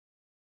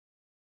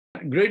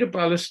Greater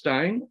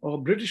Palestine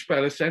or British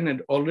Palestine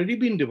had already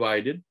been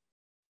divided,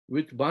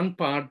 with one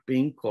part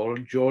being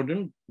called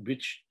Jordan,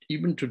 which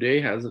even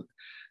today has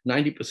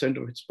 90%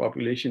 of its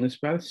population is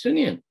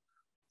Palestinian.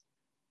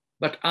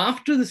 But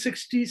after the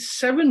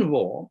 67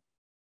 war,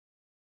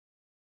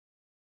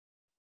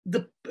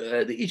 the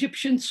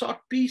Egyptians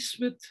sought peace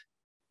with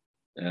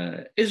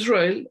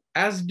Israel,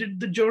 as did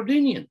the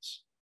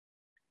Jordanians.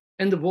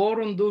 And the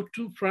war on those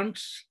two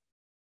fronts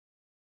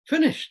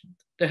finished.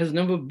 There has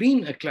never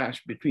been a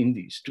clash between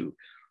these two.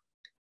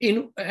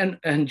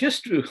 And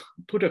just to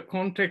put a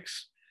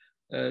context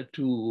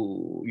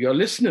to your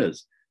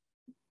listeners,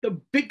 the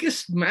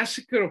biggest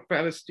massacre of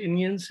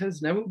Palestinians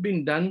has never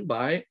been done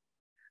by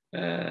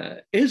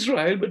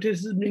Israel, but it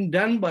has been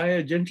done by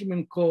a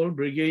gentleman called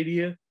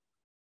Brigadier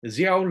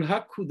Ziaul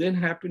Haq, who then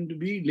happened to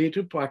be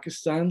later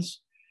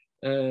Pakistan's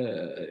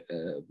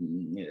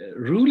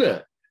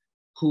ruler,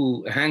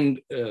 who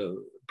hanged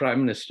Prime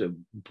Minister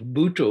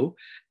Bhutto,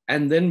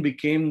 and then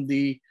became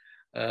the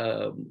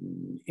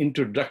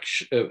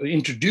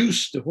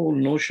introduced the whole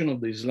notion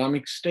of the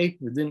Islamic State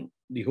within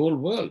the whole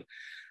world.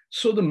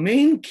 So the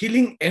main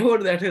killing ever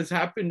that has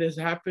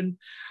happened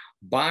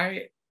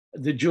by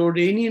the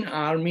Jordanian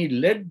army,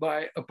 led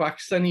by a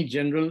Pakistani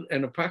general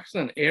and a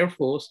Pakistan Air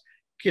Force,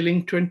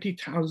 killing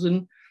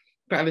 20,000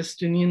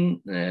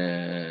 Palestinian,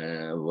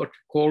 what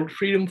called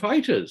freedom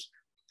fighters.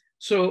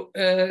 So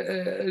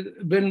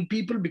when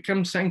people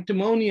become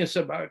sanctimonious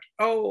about,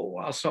 oh,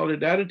 our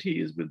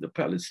solidarity is with the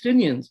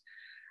Palestinians,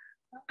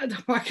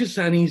 the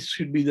Pakistanis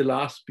should be the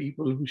last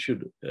people who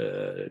should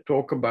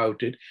talk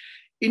about it.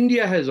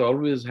 India has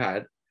always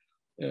had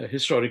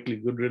historically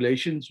good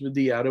relations with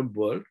the Arab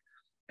world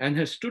and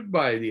has stood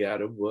by the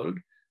Arab world,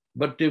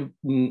 but they've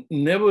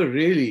never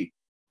really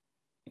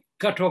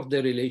cut off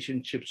their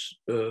relationships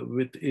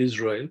with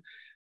Israel.